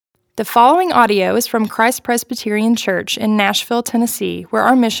The following audio is from Christ Presbyterian Church in Nashville, Tennessee, where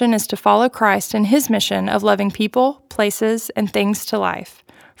our mission is to follow Christ in his mission of loving people, places, and things to life.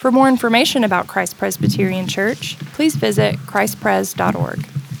 For more information about Christ Presbyterian Church, please visit christpres.org.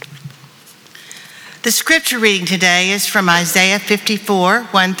 The scripture reading today is from Isaiah 54,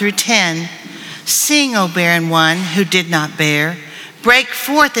 1 through 10. Sing, O barren one who did not bear. Break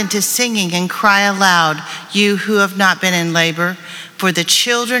forth into singing and cry aloud, you who have not been in labor. For the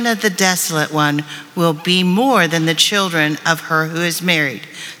children of the desolate one will be more than the children of her who is married,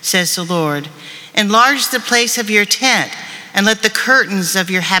 says the Lord. Enlarge the place of your tent, and let the curtains of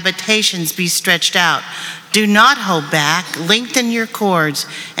your habitations be stretched out. Do not hold back, lengthen your cords,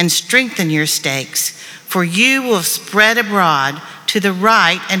 and strengthen your stakes. For you will spread abroad to the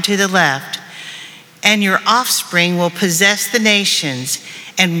right and to the left, and your offspring will possess the nations,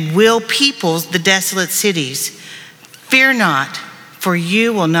 and will people the desolate cities. Fear not, for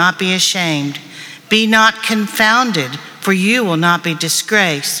you will not be ashamed. Be not confounded, for you will not be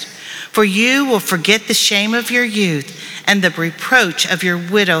disgraced. For you will forget the shame of your youth, and the reproach of your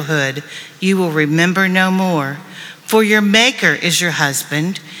widowhood you will remember no more. For your Maker is your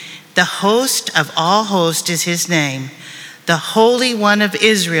husband, the host of all hosts is his name. The Holy One of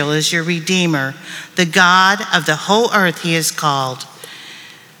Israel is your Redeemer, the God of the whole earth he is called.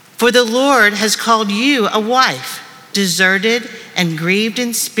 For the Lord has called you a wife, deserted and grieved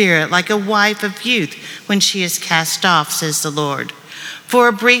in spirit, like a wife of youth when she is cast off, says the Lord. For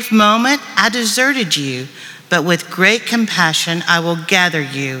a brief moment I deserted you, but with great compassion I will gather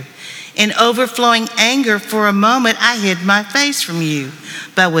you. In overflowing anger for a moment I hid my face from you,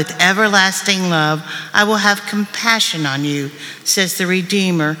 but with everlasting love I will have compassion on you, says the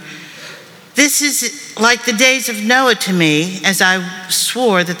Redeemer. This is like the days of Noah to me, as I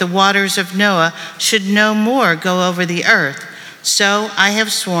swore that the waters of Noah should no more go over the earth. So I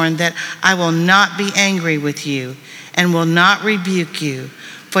have sworn that I will not be angry with you and will not rebuke you.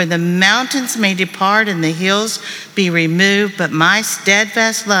 For the mountains may depart and the hills be removed, but my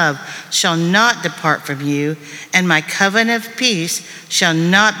steadfast love shall not depart from you, and my covenant of peace shall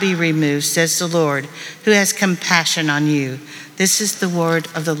not be removed, says the Lord, who has compassion on you. This is the word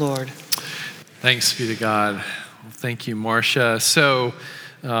of the Lord. Thanks be to God. Well, thank you, Marcia. So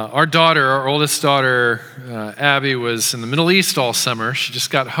our oldest daughter, Abby, was in the Middle East all summer. She just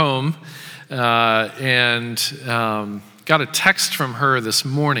got home and got a text from her this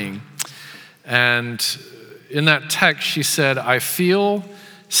morning. And in that text, she said, I feel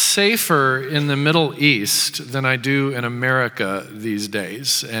safer in the Middle East than I do in America these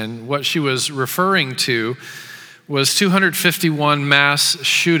days. And what she was referring to was 251 mass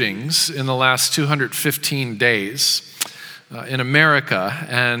shootings in the last 215 days in America.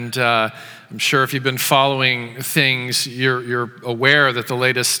 And I'm sure if you've been following things, you're aware that the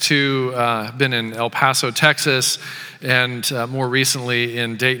latest two have been in El Paso, Texas, and more recently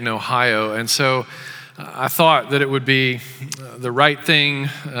in Dayton, Ohio. And so I thought that it would be the right thing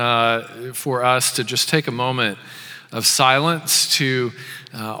for us to just take a moment of silence to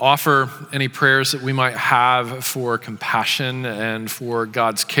offer any prayers that we might have for compassion and for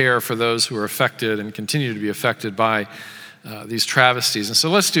God's care for those who are affected and continue to be affected by these travesties. And so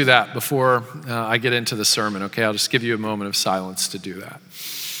let's do that before I get into the sermon, okay? I'll just give you a moment of silence to do that.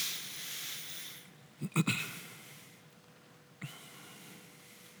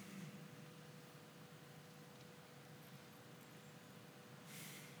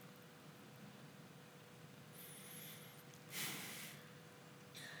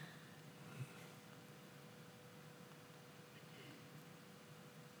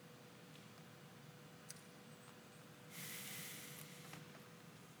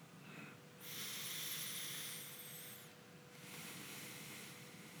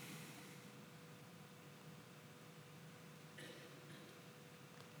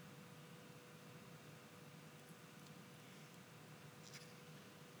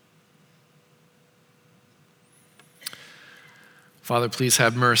 Father, please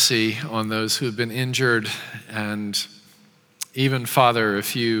have mercy on those who have been injured, and even, Father,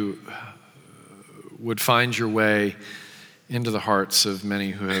 if you would find your way into the hearts of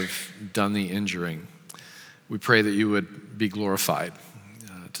many who have done the injuring, we pray that you would be glorified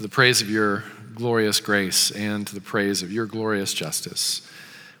to the praise of your glorious grace and to the praise of your glorious justice.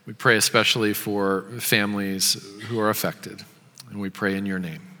 We pray especially for families who are affected, and we pray in your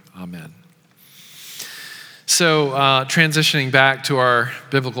name. Amen. So transitioning back to our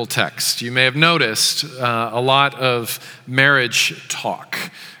biblical text, you may have noticed a lot of marriage talk.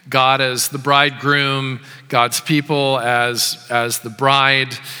 God as the bridegroom, God's people as the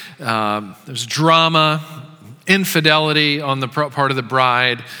bride. There's drama, infidelity on the part of the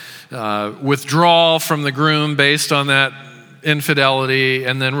bride, withdrawal from the groom based on that infidelity,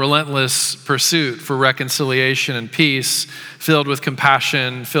 and then relentless pursuit for reconciliation and peace, filled with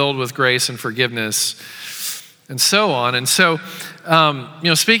compassion, filled with grace and forgiveness, and so on. And so,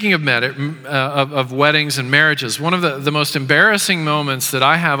 speaking of weddings and marriages, one of the most embarrassing moments that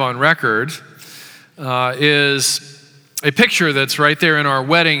I have on record is a picture that's right there in our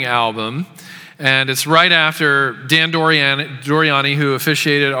wedding album. And it's right after Dan Doriani, who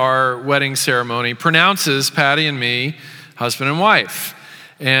officiated our wedding ceremony, pronounces Patty and me husband and wife.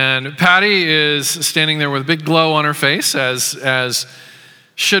 And Patty is standing there with a big glow on her face, as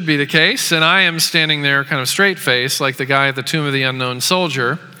should be the case. And I am standing there kind of straight face, like the guy at the Tomb of the Unknown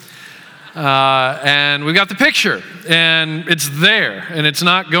Soldier. And we got the picture, and it's there, and it's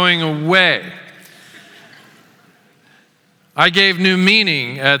not going away. I gave new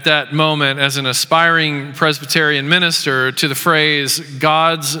meaning at that moment as an aspiring Presbyterian minister to the phrase,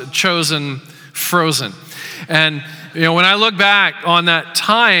 God's chosen frozen. And when I look back on that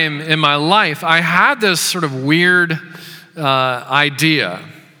time in my life, I had this sort of weird idea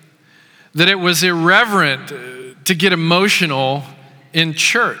that it was irreverent to get emotional in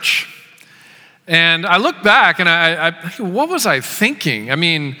church. And I look back and I what was I thinking? I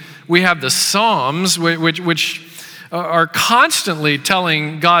mean, we have the Psalms, which are constantly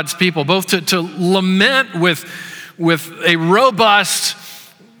telling God's people both to lament with a robust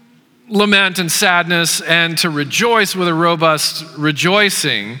lament and sadness, and to rejoice with a robust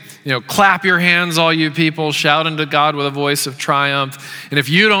rejoicing. Clap your hands, all you people, shout unto God with a voice of triumph. And if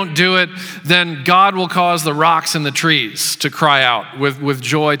you don't do it, then God will cause the rocks and the trees to cry out with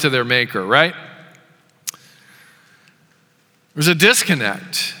joy to their maker, right? There's a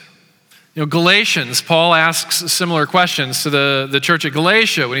disconnect. Galatians, Paul asks similar questions to the church at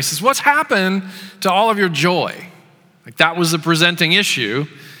Galatia when he says, what's happened to all of your joy? Like that was the presenting issue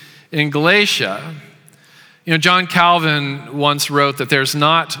in Galatia. John Calvin once wrote that there's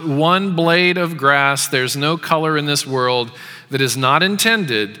not one blade of grass, there's no color in this world that is not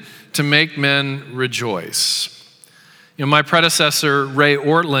intended to make men rejoice. My predecessor, Ray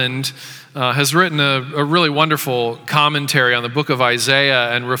Ortland, has written a really wonderful commentary on the book of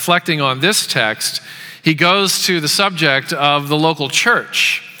Isaiah, and reflecting on this text, he goes to the subject of the local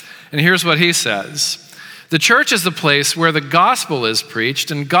church. And here's what he says. The church is the place where the gospel is preached,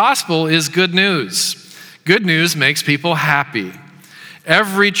 and gospel is good news. Good news makes people happy.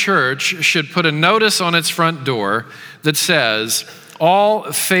 Every church should put a notice on its front door that says,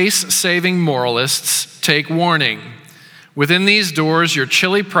 all face-saving moralists take warning. Within these doors, your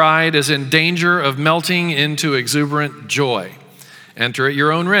chilly pride is in danger of melting into exuberant joy. Enter at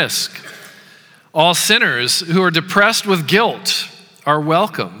your own risk. All sinners who are depressed with guilt are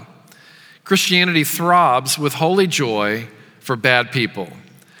welcome. Christianity throbs with holy joy for bad people.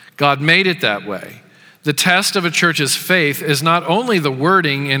 God made it that way. The test of a church's faith is not only the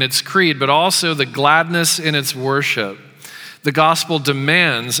wording in its creed, but also the gladness in its worship. The gospel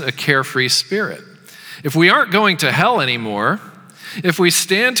demands a carefree spirit. If we aren't going to hell anymore, if we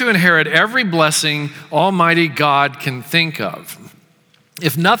stand to inherit every blessing Almighty God can think of,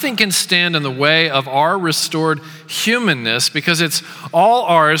 if nothing can stand in the way of our restored humanness, because it's all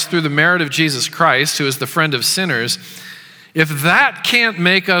ours through the merit of Jesus Christ, who is the friend of sinners, if that can't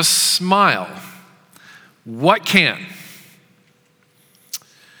make us smile, what can?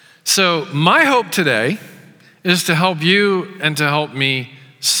 So my hope today is to help you and to help me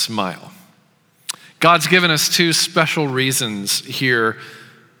smile. God's given us two special reasons here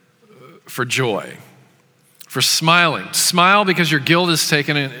for joy. For smiling. Smile because your guilt is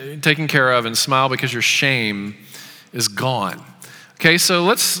taken care of, and smile because your shame is gone. Okay, so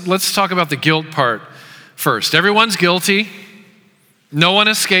let's talk about the guilt part first. Everyone's guilty. No one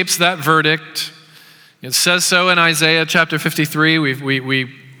escapes that verdict. It says so in Isaiah chapter 53.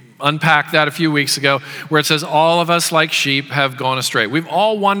 We unpacked that a few weeks ago, where it says all of us like sheep have gone astray. We've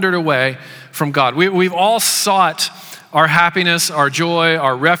all wandered away from God. We've all sought our happiness, our joy,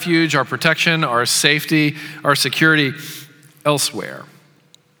 our refuge, our protection, our safety, our security elsewhere.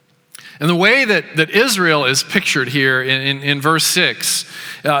 And the way that Israel is pictured here in verse 6,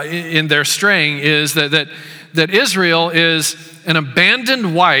 in their straying, is that Israel is an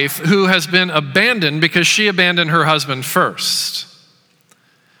abandoned wife who has been abandoned because she abandoned her husband first.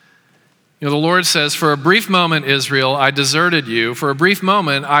 The Lord says, for a brief moment, Israel, I deserted you. For a brief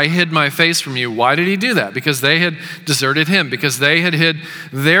moment, I hid my face from you. Why did he do that? Because they had deserted him, because they had hid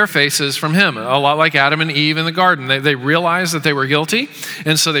their faces from him. A lot like Adam and Eve in the garden. They realized that they were guilty,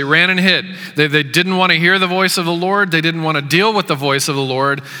 and so they ran and hid. They didn't want to hear the voice of the Lord. They didn't want to deal with the voice of the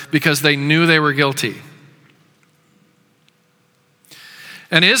Lord because they knew they were guilty.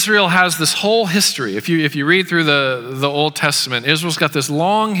 And Israel has this whole history. If you read through the Old Testament, Israel's got this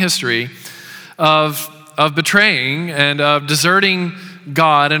long history of betraying and of deserting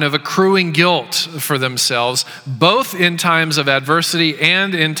God and of accruing guilt for themselves, both in times of adversity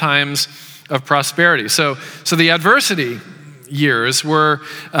and in times of prosperity. So the adversity years were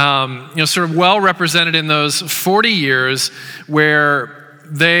sort of well represented in those 40 years where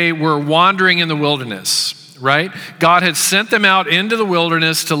they were wandering in the wilderness. Right? God had sent them out into the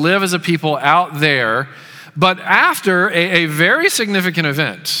wilderness to live as a people out there, but after a very significant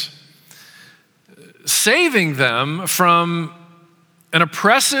event, saving them from an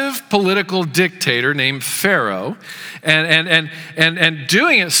oppressive political dictator named Pharaoh, and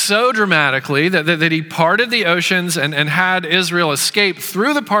doing it so dramatically that he parted the oceans and had Israel escape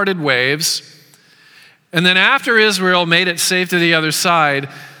through the parted waves. And then after Israel made it safe to the other side,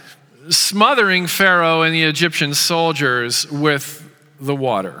 smothering Pharaoh and the Egyptian soldiers with the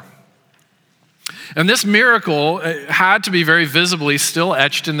water. And this miracle had to be very visibly still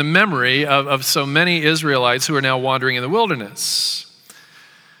etched in the memory of so many Israelites who are now wandering in the wilderness.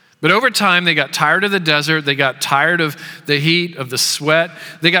 But over time, they got tired of the desert. They got tired of the heat, of the sweat.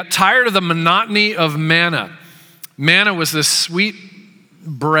 They got tired of the monotony of manna. Manna was this sweet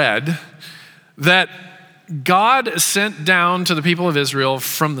bread that God sent down to the people of Israel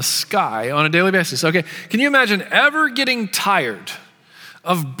from the sky on a daily basis. Okay, can you imagine ever getting tired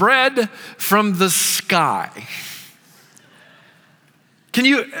of bread from the sky? Can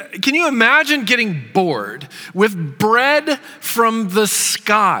you imagine getting bored with bread from the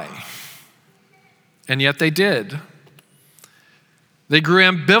sky? And yet they did. They grew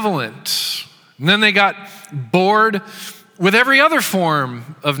ambivalent. And then they got bored with every other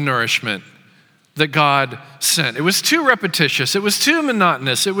form of nourishment that God sent. It was too repetitious. It was too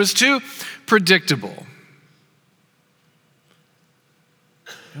monotonous. It was too predictable.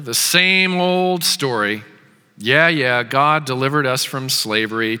 The same old story. Yeah, God delivered us from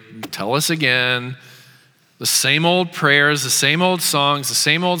slavery. Tell us again. The same old prayers, the same old songs, the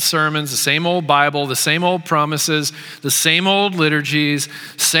same old sermons, the same old Bible, the same old promises, the same old liturgies,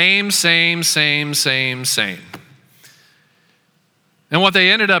 same. And what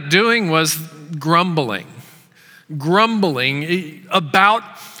they ended up doing was grumbling about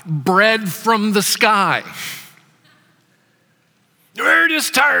bread from the sky. We're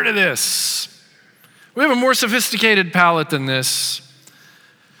just tired of this. We have a more sophisticated palate than this.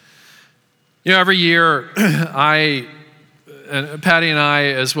 You know, every year, Patty and I,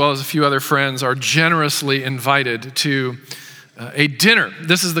 as well as a few other friends, are generously invited to a dinner.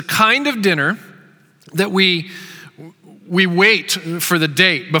 This is the kind of dinner that we wait for the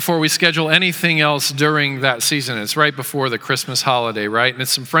date before we schedule anything else during that season. It's right before the Christmas holiday, right? And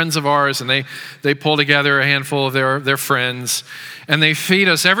it's some friends of ours, and they pull together a handful of their friends, and they feed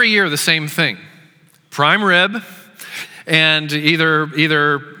us every year the same thing. Prime rib, and either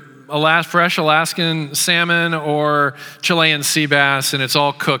fresh Alaskan salmon or Chilean sea bass, and it's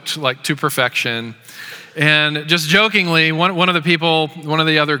all cooked like to perfection. And just jokingly, one of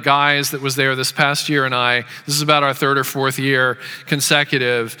the other guys that was there this past year and I, this is about our third or fourth year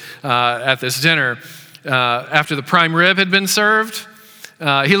consecutive at this dinner, after the prime rib had been served,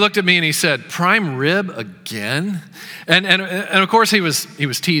 he looked at me and he said, "Prime rib again?" And of course he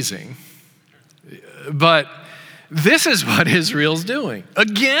was teasing. But this is what Israel's doing.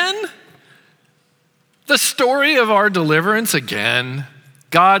 Again? The story of our deliverance again.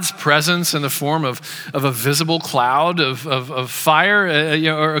 God's presence in the form of a visible cloud of fire,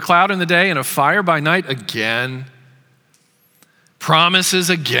 or a cloud in the day and a fire by night again. Promises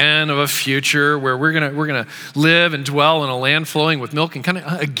again of a future where we're gonna live and dwell in a land flowing with milk and honey.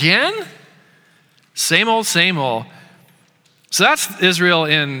 Again? Same old. So that's Israel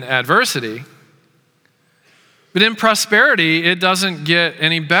in adversity. But in prosperity, it doesn't get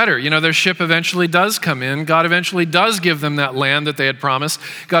any better. You know, their ship eventually does come in. God eventually does give them that land that they had promised.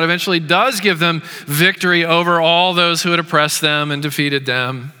 God eventually does give them victory over all those who had oppressed them and defeated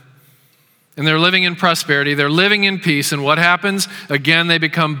them. And they're living in prosperity. They're living in peace. And what happens? Again, they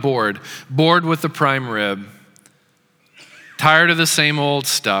become bored with the prime rib. Tired of the same old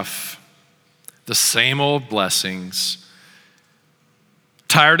stuff, the same old blessings.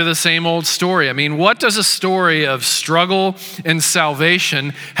 Tired of the same old story. I mean, what does a story of struggle and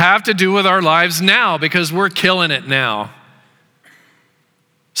salvation have to do with our lives now? Because we're killing it now.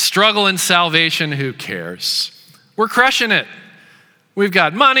 Struggle and salvation, who cares? We're crushing it. We've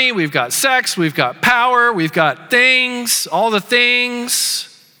got money, we've got sex, we've got power, we've got things, all the things.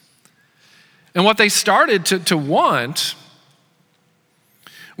 And what they started to want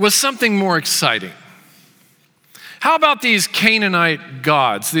was something more exciting. How about these Canaanite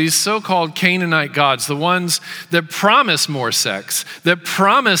gods, these so-called Canaanite gods, the ones that promise more sex, that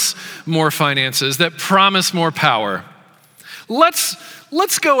promise more finances, that promise more power?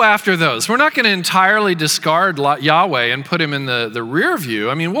 Let's go after those. We're not going to entirely discard Yahweh and put him in the rear view.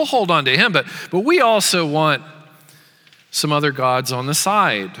 I mean, we'll hold on to him, but we also want some other gods on the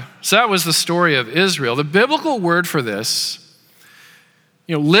side. So that was the story of Israel. The biblical word for this,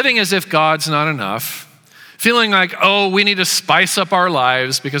 living as if God's not enough, feeling like, we need to spice up our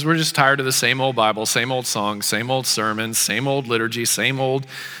lives because we're just tired of the same old Bible, same old songs, same old sermons, same old liturgy, same old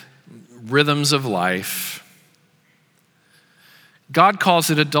rhythms of life. God calls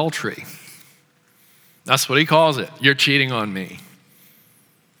it adultery. That's what he calls it. You're cheating on me.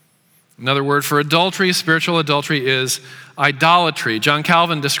 Another word for adultery, spiritual adultery, is idolatry. John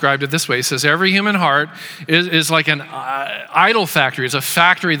Calvin described it this way. He says, every human heart is like an idol factory. It's a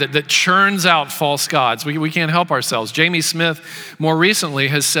factory that churns out false gods. We can't help ourselves. Jamie Smith, more recently,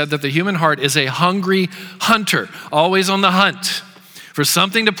 has said that the human heart is a hungry hunter, always on the hunt for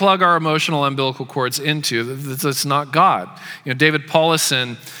something to plug our emotional umbilical cords into that's not God. David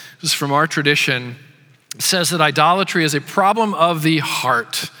Paulison, who's from our tradition, says that idolatry is a problem of the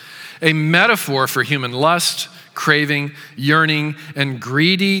heart, a metaphor for human lust, craving, yearning, and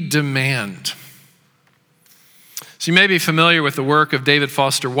greedy demand. So you may be familiar with the work of David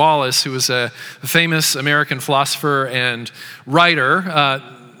Foster Wallace, who was a famous American philosopher and writer,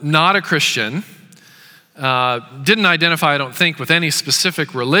 not a Christian, didn't identify, I don't think, with any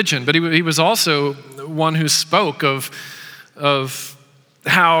specific religion, but he was also one who spoke of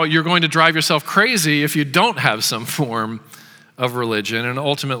how you're going to drive yourself crazy if you don't have some form of religion, and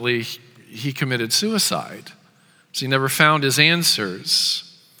ultimately he committed suicide. So he never found his answers.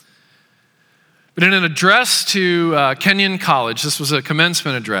 But in an address to Kenyon College, this was a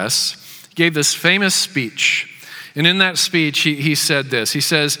commencement address, he gave this famous speech. And in that speech, he said this. He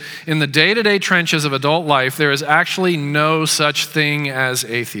says, in the day-to-day trenches of adult life, there is actually no such thing as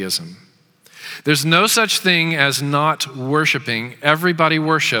atheism. There's no such thing as not worshiping. Everybody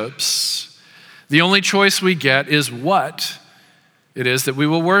worships. The only choice we get is what it is that we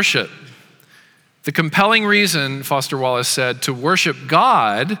will worship. The compelling reason, Foster Wallace said, to worship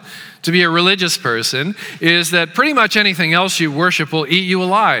God, to be a religious person, is that pretty much anything else you worship will eat you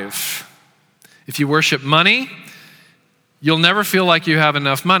alive. If you worship money, you'll never feel like you have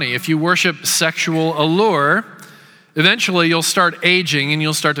enough money. If you worship sexual allure, eventually you'll start aging and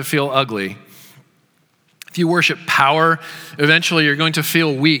you'll start to feel ugly. If you worship power, eventually you're going to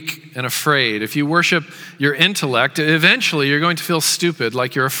feel weak and afraid. If you worship your intellect, eventually you're going to feel stupid,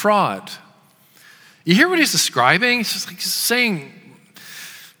 like you're a fraud. You hear what he's describing? He's just like saying,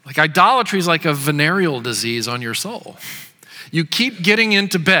 like idolatry is like a venereal disease on your soul. You keep getting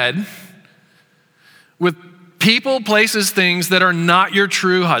into bed with people, places, things that are not your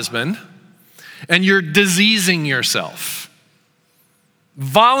true husband, and you're diseasing yourself.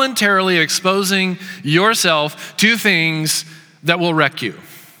 Voluntarily exposing yourself to things that will wreck you.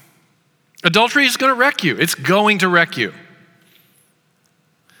 Adultery is going to wreck you. It's going to wreck you.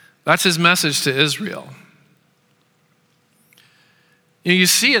 That's his message to Israel. You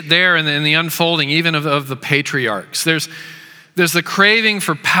see it there in the unfolding even of the patriarchs. There's the craving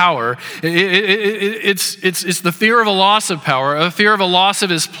for power. It's the fear of a loss of power, a fear of a loss of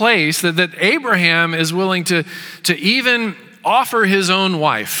his place, that Abraham is willing to even offer his own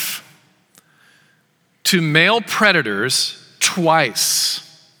wife to male predators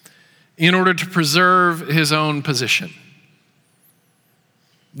twice in order to preserve his own position.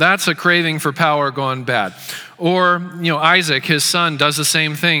 That's a craving for power gone bad. Or, Isaac, his son, does the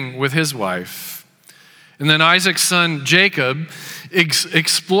same thing with his wife. And then Isaac's son, Jacob,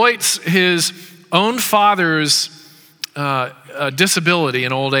 exploits his own father's disability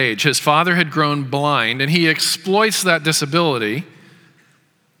in old age. His father had grown blind, and he exploits that disability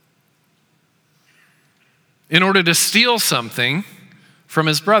in order to steal something from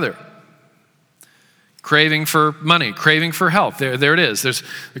his brother. Craving for money, craving for health. There it is. There's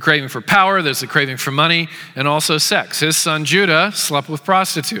the craving for power, there's the craving for money, and also sex. His son Judah slept with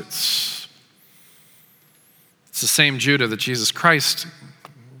prostitutes. It's the same Judah that Jesus Christ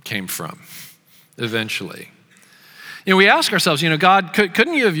came from, eventually. We ask ourselves, God,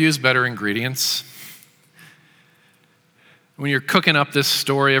 couldn't you have used better ingredients? When you're cooking up this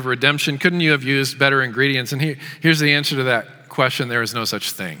story of redemption, couldn't you have used better ingredients? And here's the answer to that question: there is no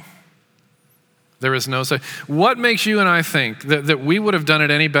such thing. There is no such. What makes you and I think that we would have done it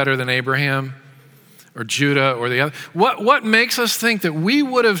any better than Abraham or Judah or the other? What makes us think that we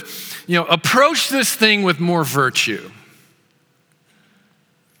would have, approached this thing with more virtue?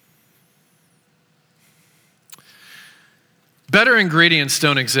 Better ingredients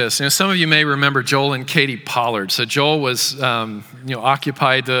don't exist. Some of you may remember Joel and Katie Pollard. So Joel was,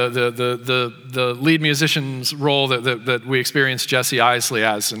 occupied the lead musician's role that we experienced Jesse Isley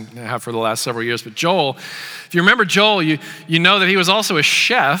as and have for the last several years. But Joel, if you remember Joel, you know that he was also a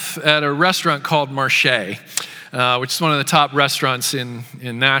chef at a restaurant called Marche, which is one of the top restaurants in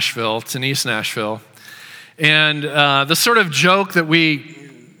Nashville. It's in East Nashville. And the sort of joke that we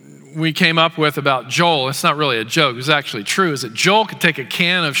came up with about Joel, it's not really a joke, it's actually true, is that Joel could take a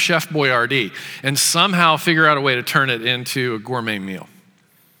can of Chef Boyardee and somehow figure out a way to turn it into a gourmet meal.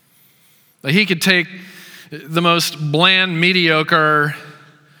 Like he could take the most bland, mediocre,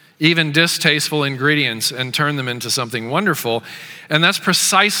 even distasteful ingredients and turn them into something wonderful. And that's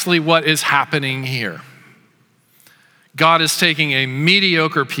precisely what is happening here. God is taking a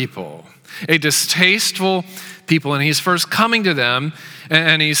mediocre people, a distasteful people, and he's first coming to them,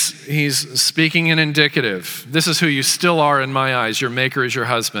 and he's speaking in indicative. This is who you still are in my eyes. Your maker is your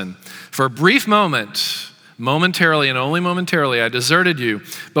husband. For a brief moment, momentarily and only momentarily, I deserted you,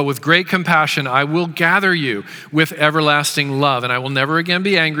 but with great compassion, I will gather you with everlasting love, and I will never again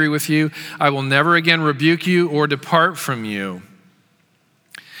be angry with you. I will never again rebuke you or depart from you.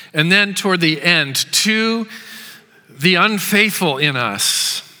 And then toward the end, to the unfaithful in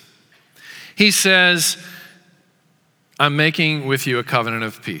us, he says, I'm making with you a covenant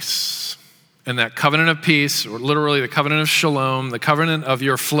of peace. And that covenant of peace, or literally the covenant of shalom, the covenant of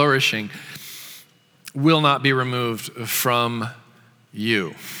your flourishing, will not be removed from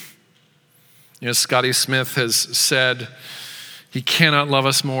you. Scotty Smith has said, he cannot love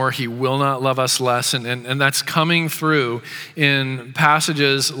us more, he will not love us less. And that's coming through in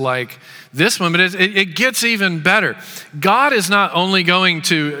passages like this one, but it gets even better. God is not only going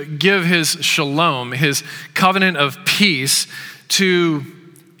to give his shalom, his covenant of peace to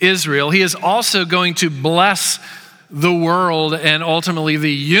Israel, he is also going to bless the world and ultimately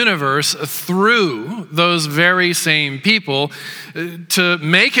the universe through those very same people to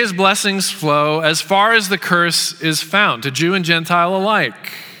make his blessings flow as far as the curse is found, to Jew and Gentile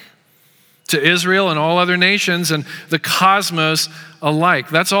alike, to Israel and all other nations and the cosmos alike.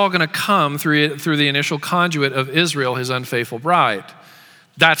 That's all going to come through the initial conduit of Israel, his unfaithful bride.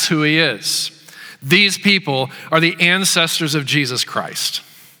 That's who he is. These people are the ancestors of Jesus Christ.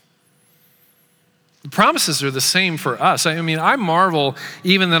 The promises are the same for us. I mean, I marvel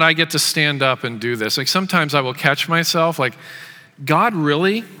even that I get to stand up and do this. Like sometimes I will catch myself like, God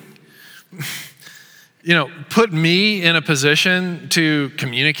really, put me in a position to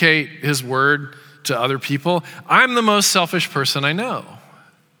communicate his word to other people. I'm the most selfish person I know.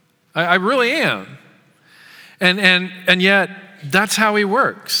 I really am. And yet that's how he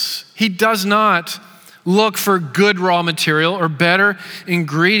works. He does not look for good raw material or better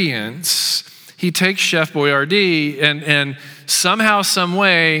ingredients. He takes Chef Boyardee and somehow, some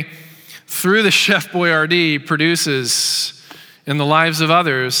way, through the Chef Boyardee produces in the lives of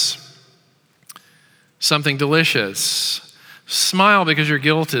others something delicious. Smile because your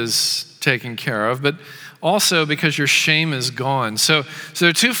guilt is taken care of, but also because your shame is gone. So there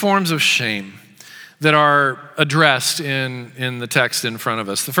are two forms of shame that are addressed in the text in front of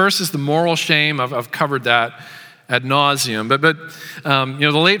us. The first is the moral shame. I've covered that ad nauseum. But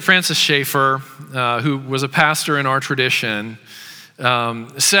the late Francis Schaeffer, who was a pastor in our tradition,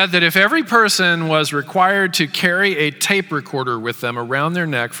 said that if every person was required to carry a tape recorder with them around their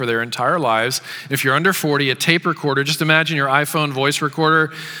neck for their entire lives, if you're under 40, a tape recorder, just imagine your iPhone voice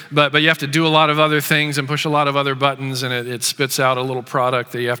recorder, but you have to do a lot of other things and push a lot of other buttons, and it spits out a little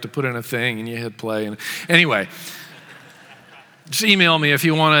product that you have to put in a thing, and you hit play. And anyway, just email me if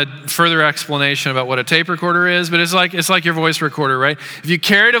you want a further explanation about what a tape recorder is, but it's like your voice recorder, right? If you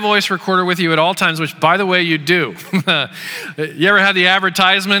carried a voice recorder with you at all times, which by the way you do, you ever had the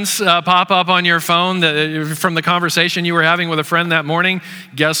advertisements pop up on your phone from the conversation you were having with a friend that morning?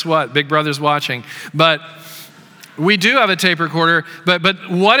 Guess what? Big Brother's watching. But we do have a tape recorder, but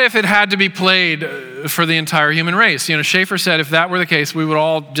what if it had to be played for the entire human race? Schaeffer said if that were the case, we would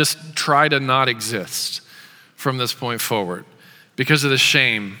all just try to not exist from this point forward. Because of the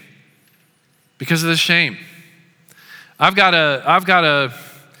shame. Because of the shame. I've got a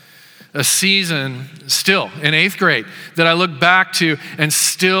season still in 8th grade that I look back to and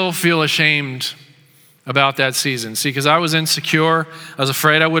still feel ashamed about that season. See, because I was insecure. I was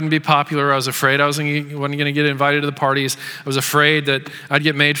afraid I wouldn't be popular. I was afraid I wasn't going to get invited to the parties. I was afraid that I'd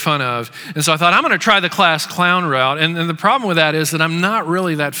get made fun of. And so I thought, I'm going to try the class clown route. And the problem with that is that I'm not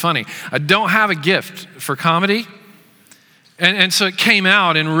really that funny. I don't have a gift for comedy. And so it came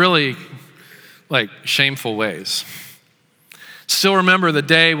out in really shameful ways. Still remember the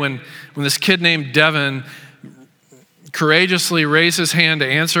day when this kid named Devin courageously raised his hand to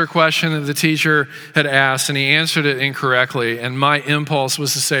answer a question that the teacher had asked, and he answered it incorrectly. And my impulse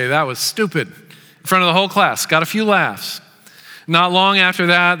was to say, that was stupid, in front of the whole class. Got a few laughs. Not long after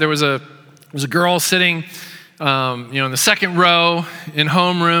that, there was a girl sitting in the second row in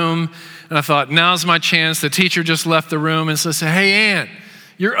homeroom, and I thought, now's my chance. The teacher just left the room and said, hey, Ann,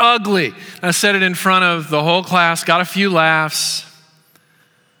 you're ugly. And I said it in front of the whole class, got a few laughs.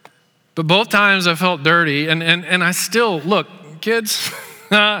 But both times I felt dirty, and I still, look, kids,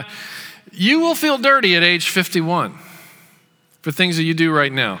 you will feel dirty at age 51 for things that you do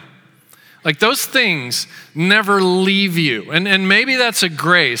right now. Like those things never leave you. And maybe that's a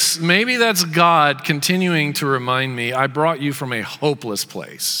grace. Maybe that's God continuing to remind me, I brought you from a hopeless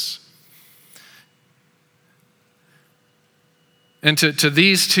place. And to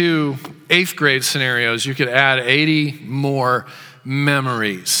these two 8th grade scenarios, you could add 80 more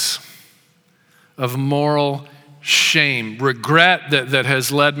memories of moral shame, regret that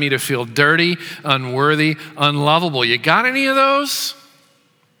has led me to feel dirty, unworthy, unlovable. You got any of those?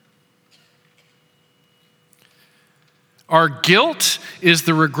 Our guilt is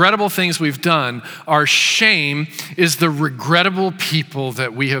the regrettable things we've done. Our shame is the regrettable people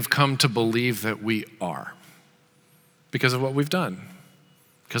that we have come to believe that we are because of what we've done,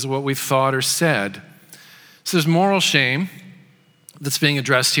 because of what we've thought or said. So there's moral shame that's being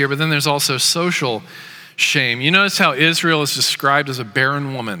addressed here, but then there's also social shame. You notice how Israel is described as a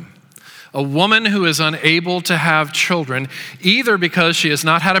barren woman, a woman who is unable to have children, either because she has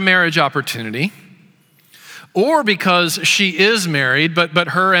not had a marriage opportunity, or because she is married, but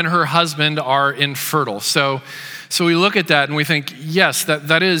her and her husband are infertile. So we look at that and we think, yes,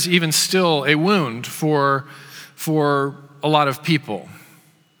 that is even still a wound for a lot of people.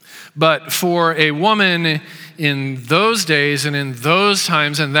 But for a woman in those days and in those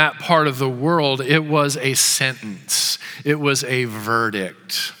times in that part of the world, it was a sentence. It was a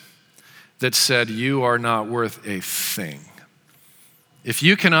verdict that said, you are not worth a thing. If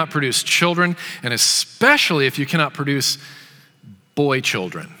you cannot produce children, and especially if you cannot produce boy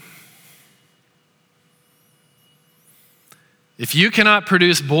children. If you cannot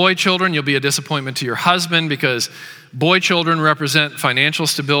produce boy children, you'll be a disappointment to your husband because boy children represent financial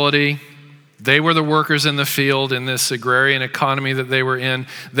stability. They were the workers in the field in this agrarian economy that they were in.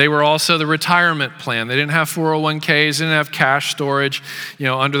 They were also the retirement plan. They didn't have 401ks, they didn't have cash storage,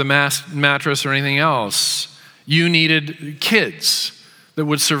 under the mattress or anything else. You needed kids that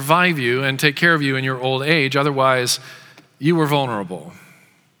would survive you and take care of you in your old age. Otherwise, you were vulnerable.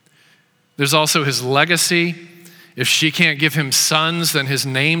 There's also his legacy. If she can't give him sons, then his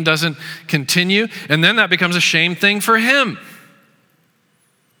name doesn't continue. And then that becomes a shame thing for him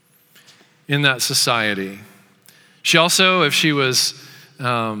in that society. She also, if she was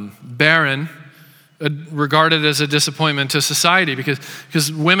barren, regarded as a disappointment to society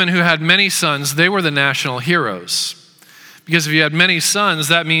because women who had many sons, they were the national heroes. Because if you had many sons,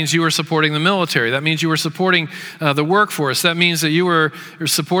 that means you were supporting the military. That means you were supporting the workforce. That means that you were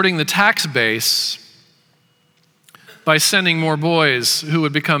supporting the tax base by sending more boys who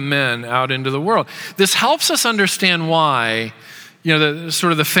would become men out into the world. This helps us understand why,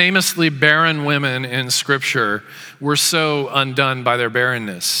 the famously barren women in Scripture were so undone by their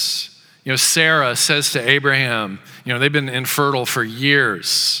barrenness. Sarah says to Abraham, they've been infertile for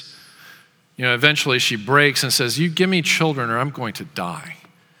years. Eventually she breaks and says, you give me children or I'm going to die.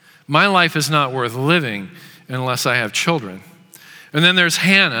 My life is not worth living unless I have children. And then there's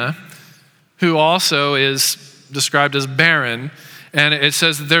Hannah, who also is described as barren. And it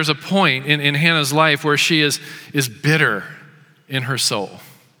says that there's a point in Hannah's life where she is bitter in her soul.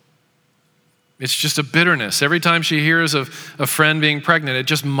 It's just a bitterness. Every time she hears of a friend being pregnant, it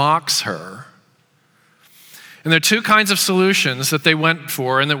just mocks her. And there are two kinds of solutions that they went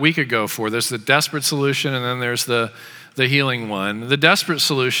for and that we could go for. There's the desperate solution and then there's the healing one. The desperate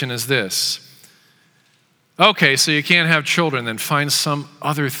solution is this. Okay, so you can't have children, then find some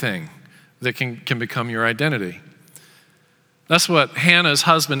other thing that can become your identity. That's what Hannah's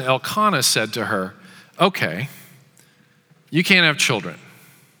husband Elkanah said to her. Okay, you can't have children,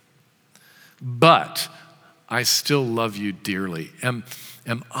 but I still love you dearly. Am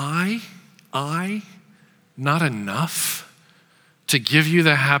I not enough to give you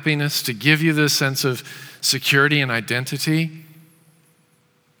the happiness, to give you the sense of security and identity?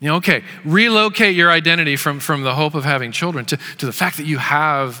 Okay, relocate your identity from the hope of having children to the fact that you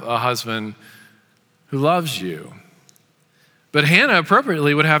have a husband who loves you. But Hannah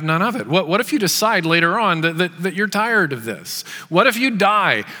appropriately would have none of it. What if you decide later on that you're tired of this? What if you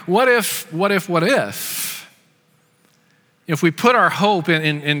die? What if? If we put our hope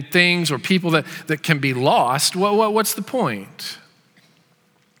in things or people that can be lost, what's the point?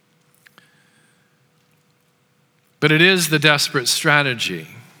 But it is the desperate strategy.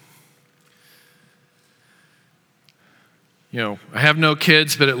 I have no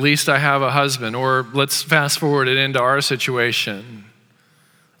kids, but at least I have a husband. Or let's fast forward it into our situation.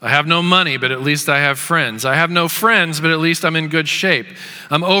 I have no money, but at least I have friends. I have no friends, but at least I'm in good shape.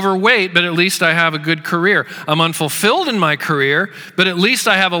 I'm overweight, but at least I have a good career. I'm unfulfilled in my career, but at least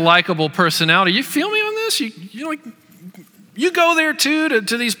I have a likable personality. You feel me on this? You go there too,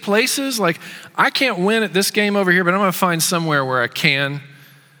 to these places. Like, I can't win at this game over here, but I'm going to find somewhere where I can,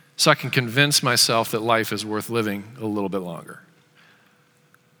 so I can convince myself that life is worth living a little bit longer.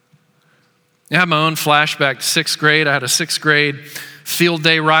 I have my own flashback to sixth grade. I had a sixth grade field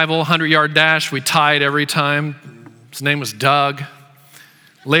day rival, 100-yard dash. We tied every time. His name was Doug.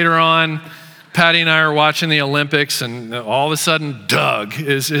 Later on, Patty and I are watching the Olympics, and all of a sudden, Doug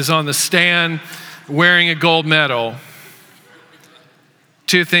is on the stand wearing a gold medal.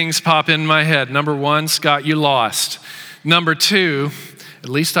 Two things pop in my head. Number one, Scott, you lost. Number two, at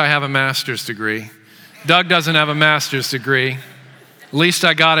least I have a master's degree. Doug doesn't have a master's degree. At least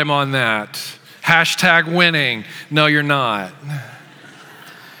I got him on that. Hashtag winning. No, you're not.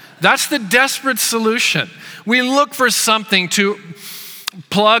 That's the desperate solution. We look for something to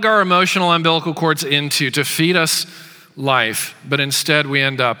plug our emotional umbilical cords into, to feed us life, but instead we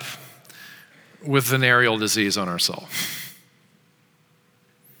end up with venereal disease on our soul.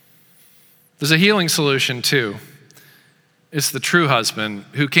 There's a healing solution too. It's the true husband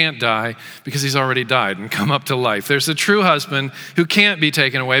who can't die because he's already died and come up to life. There's the true husband who can't be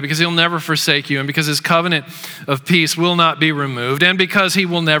taken away because he'll never forsake you and because his covenant of peace will not be removed and because he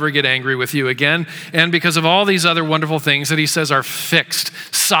will never get angry with you again and because of all these other wonderful things that he says are fixed,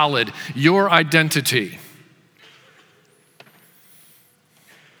 solid, your identity.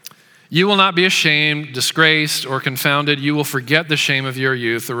 You will not be ashamed, disgraced, or confounded. You will forget the shame of your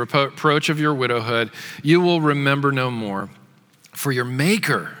youth, the reproach of your widowhood. You will remember no more. For your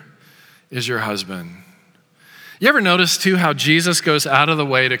maker is your husband. You ever notice too how Jesus goes out of the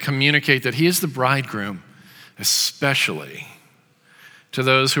way to communicate that he is the bridegroom, especially to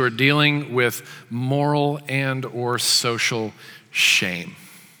those who are dealing with moral and or social shame?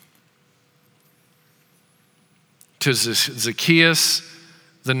 To Zacchaeus,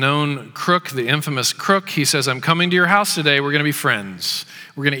 the known crook, the infamous crook, he says, I'm coming to your house today. We're going to be friends.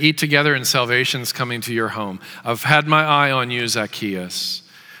 We're going to eat together and salvation's coming to your home. I've had my eye on you, Zacchaeus.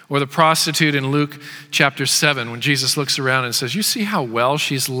 Or the prostitute in Luke chapter 7, when Jesus looks around and says, you see how well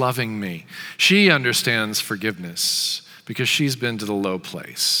she's loving me. She understands forgiveness because she's been to the low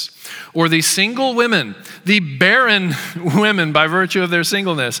place. Or the single women, the barren women by virtue of their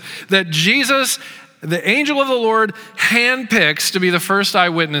singleness, that Jesus, the angel of the Lord, handpicks to be the first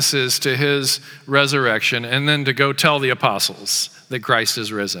eyewitnesses to his resurrection and then to go tell the apostles that Christ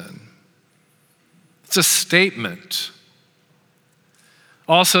is risen. It's a statement.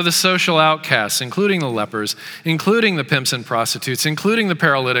 Also the social outcasts, including the lepers, including the pimps and prostitutes, including the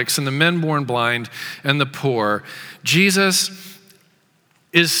paralytics and the men born blind and the poor. Jesus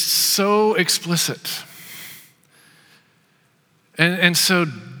is so explicit and so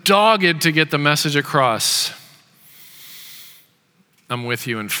dogged to get the message across. I'm with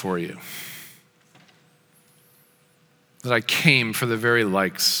you and for you. That I came for the very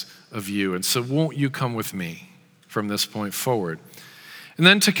likes of you. And so won't you come with me from this point forward? And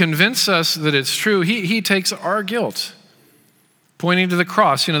then to convince us that it's true, he takes our guilt, pointing to the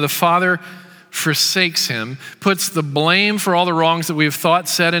cross. The Father forsakes him, puts the blame for all the wrongs that we've thought,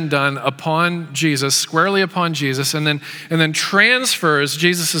 said, and done upon Jesus, squarely upon Jesus, and then transfers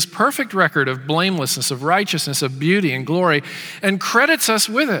Jesus' perfect record of blamelessness, of righteousness, of beauty and glory, and credits us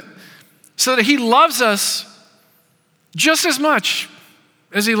with it, so that he loves us just as much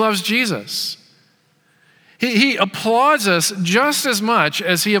as he loves Jesus. He applauds us just as much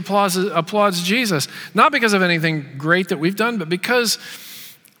as he applauds Jesus, not because of anything great that we've done, but because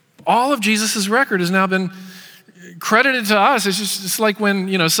all of Jesus' record has now been credited to us. It's like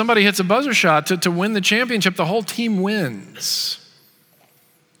when somebody hits a buzzer shot to win the championship, the whole team wins.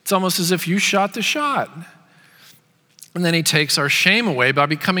 It's almost as if you shot the shot. And then he takes our shame away by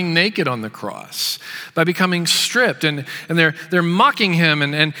becoming naked on the cross, by becoming stripped, and they're mocking him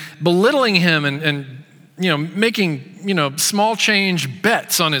and belittling him and making small change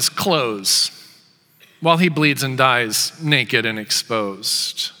bets on his clothes while he bleeds and dies naked and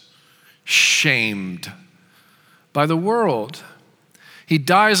exposed. Shamed by the world. He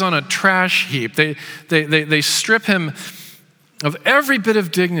dies on a trash heap. They strip him of every bit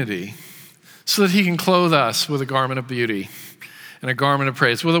of dignity so that he can clothe us with a garment of beauty and a garment of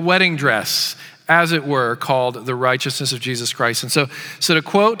praise, with a wedding dress, as it were, called the righteousness of Jesus Christ. And so to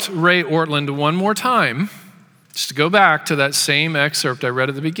quote Ray Ortlund one more time, just to go back to that same excerpt I read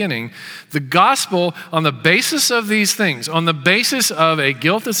at the beginning, the gospel, on the basis of these things, on the basis of a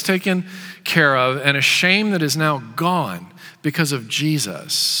guilt that's taken care of and a shame that is now gone because of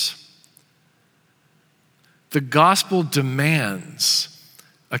Jesus, the gospel demands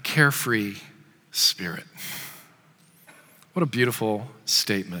a carefree spirit. What a beautiful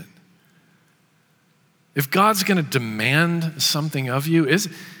statement. If God's going to demand something of you,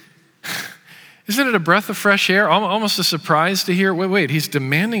 isn't it a breath of fresh air? Almost a surprise to hear, wait, he's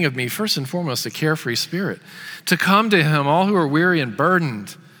demanding of me, first and foremost, a carefree spirit, to come to him, all who are weary and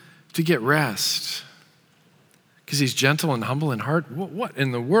burdened, to get rest. Because he's gentle and humble in heart. What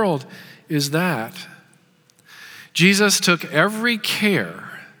in the world is that? Jesus took every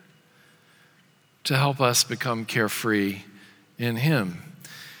care to help us become carefree in him.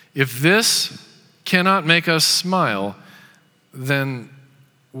 If this cannot make us smile, then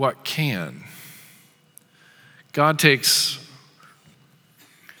what can? God takes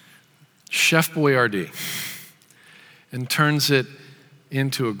Chef Boyardee and turns it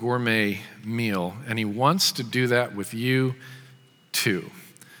into a gourmet meal, and he wants to do that with you too.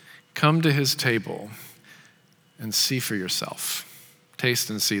 Come to his table and see for yourself. Taste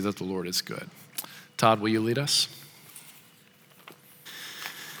and see that the Lord is good. Todd, will you lead us?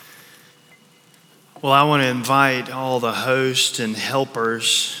 Well, I want to invite all the hosts and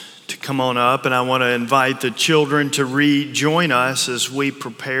helpers to come on up, and I want to invite the children to rejoin us as we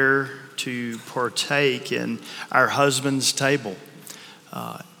prepare to partake in our husband's table.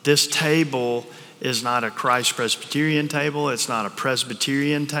 This table is not a Christ Presbyterian table. It's not a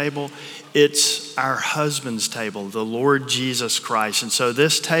Presbyterian table. It's our husband's table, the Lord Jesus Christ. And so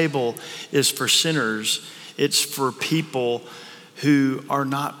this table is for sinners. It's for people who are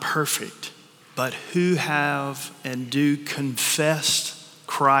not perfect, but who have and do confess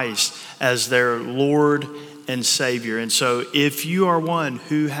Christ as their Lord and Savior. And so if you are one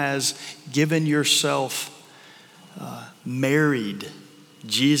who has given yourself, married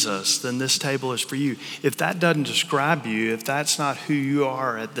Jesus, then this table is for you. If that doesn't describe you, if that's not who you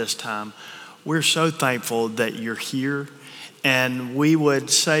are at this time, we're so thankful that you're here. And we would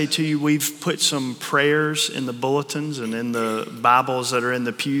say to you, we've put some prayers in the bulletins and in the Bibles that are in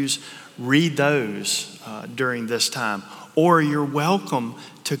the pews. Read those during this time. Or you're welcome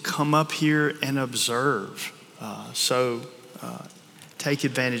to come up here and observe. Take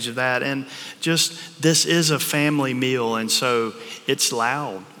advantage of that. And just, this is a family meal, and so it's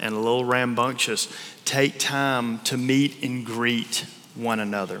loud and a little rambunctious. Take time to meet and greet one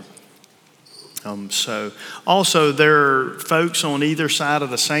another. Also, there are folks on either side of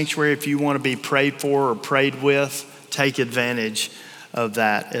the sanctuary. If you want to be prayed for or prayed with, take advantage of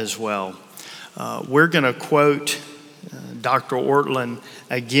that as well. We're going to quote Dr. Ortlund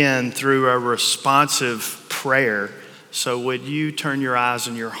again through a responsive prayer. So would you turn your eyes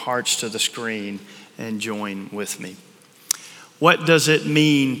and your hearts to the screen and join with me? What does it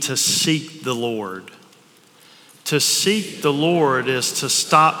mean to seek the Lord? To seek the Lord is to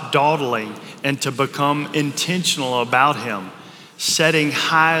stop dawdling and to become intentional about him, setting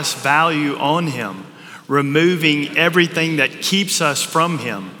highest value on him, removing everything that keeps us from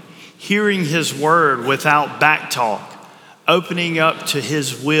him, hearing his word without backtalk, opening up to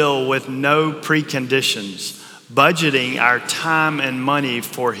his will with no preconditions, budgeting our time and money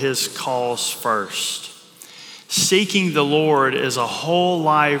for his cause first. Seeking the Lord is a whole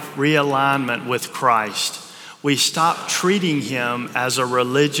life realignment with Christ. We stop treating him as a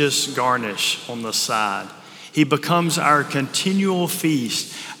religious garnish on the side. He becomes our continual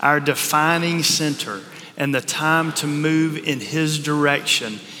feast, our defining center, and the time to move in his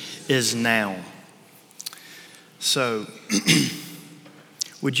direction is now. So,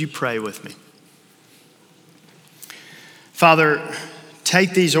 would you pray with me? Father,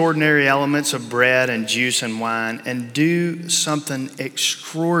 take these ordinary elements of bread and juice and wine and do something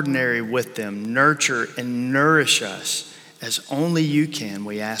extraordinary with them. Nurture and nourish us as only you can,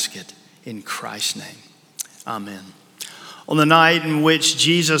 we ask it in Christ's name. Amen. On the night in which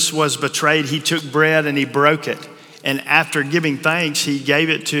Jesus was betrayed, he took bread and he broke it. And after giving thanks, he gave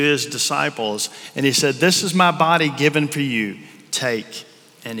it to his disciples. And he said, "This is my body given for you. Take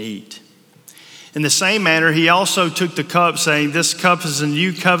and eat." In the same manner, he also took the cup, saying, "This cup is a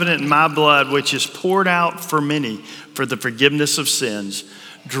new covenant in my blood, which is poured out for many for the forgiveness of sins.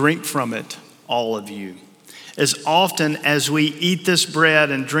 Drink from it, all of you. As often as we eat this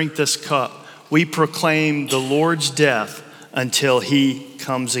bread and drink this cup, we proclaim the Lord's death until he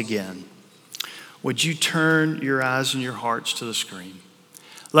comes again." would you turn your eyes and your hearts to the screen?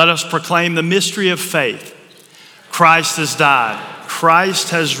 Let us proclaim the mystery of faith. Christ has died. Christ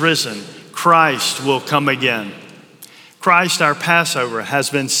has risen. Christ will come again. Christ, our Passover, has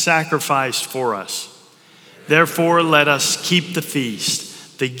been sacrificed for us. Therefore, let us keep the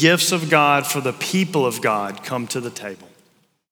feast. The gifts of God for the people of God come to the table.